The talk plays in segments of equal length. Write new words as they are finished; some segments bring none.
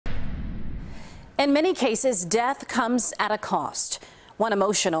In many cases, death comes at a cost. One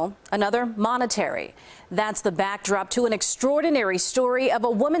emotional, another monetary. That's the backdrop to an extraordinary story of a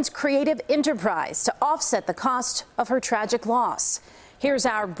woman's creative enterprise to offset the cost of her tragic loss. Here's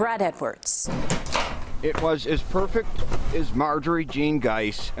our Brad Edwards. It was as perfect as Marjorie Jean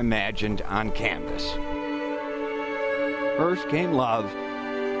Geis imagined on canvas. First came love,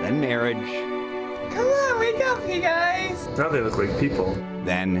 then marriage. Come on, wake up, you guys. Now they look like people.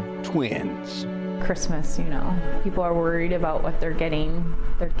 Then twins. Christmas, people are worried about what they're getting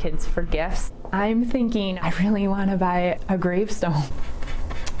their kids for gifts. I'm thinking I really want to buy a gravestone.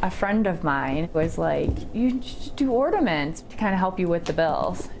 A friend of mine was like, you should do ornaments to kind of help you with the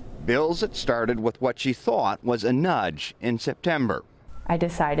bills. Bills that started with what she thought was a nudge in September. I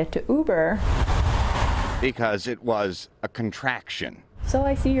decided to Uber. Because it was a contraction. So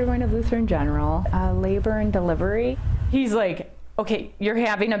I see you're going to Lutheran General, labor and delivery. He's like, okay, you're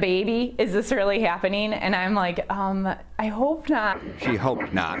having a baby? Is this really happening? And I'm like, I hope not. She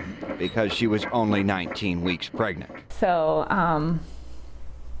hoped not, because she was only 19 weeks pregnant. So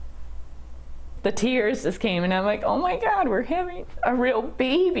the tears just came and I'm like, oh my God, we're having a real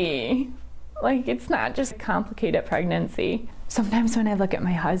baby. Like, it's not just a complicated pregnancy. Sometimes when I look at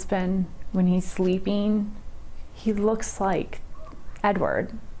my husband, when he's sleeping, he looks like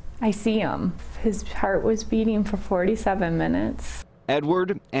Edward. I see him. His heart was beating for 47 minutes.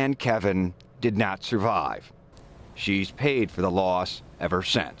 Edward and Kevin did not survive. She's paid for the loss ever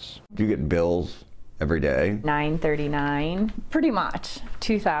since. Do you get bills every day? $939, pretty much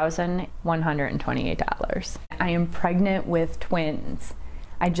 $2,128. I am pregnant with twins.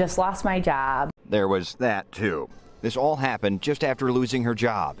 I just lost my job. There was that too. This all happened just after losing her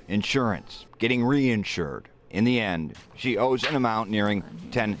job, insurance, getting reinsured. In the end, she owes an amount nearing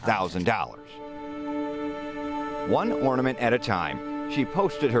 $10,000. One ornament at a time, she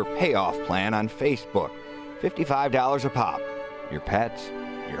posted her payoff plan on Facebook. $55 a pop. Your pets,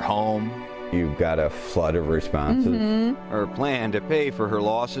 your home. You've got a flood of responses. Her plan to pay for her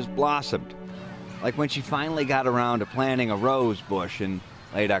losses blossomed. Like when she finally got around to planting a rose bush in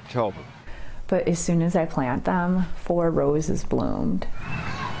late October. But as soon as I plant them, 4 roses bloomed.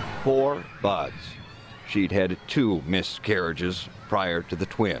 4 buds. She'd had 2 miscarriages prior to the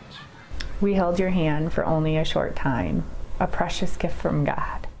twins. We held your hand for only a short time, a precious gift from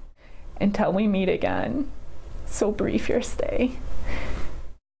God. Until we meet again, so brief your stay.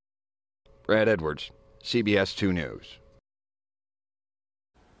 Brad Edwards, CBS 2 News.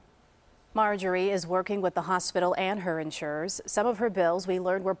 Marjorie is working with the hospital and her insurers. Some of her bills, we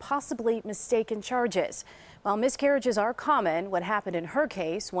learned, were possibly mistaken charges. While miscarriages are common, what happened in her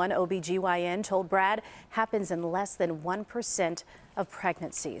case, one OBGYN told Brad, happens in less than 1% of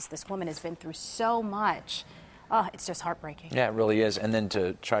pregnancies. This woman has been through so much. Oh, it's just heartbreaking. Yeah, it really is. And then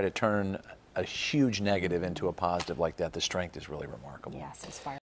to try to turn a huge negative into a positive like that, the strength is really remarkable. Yes, inspiring.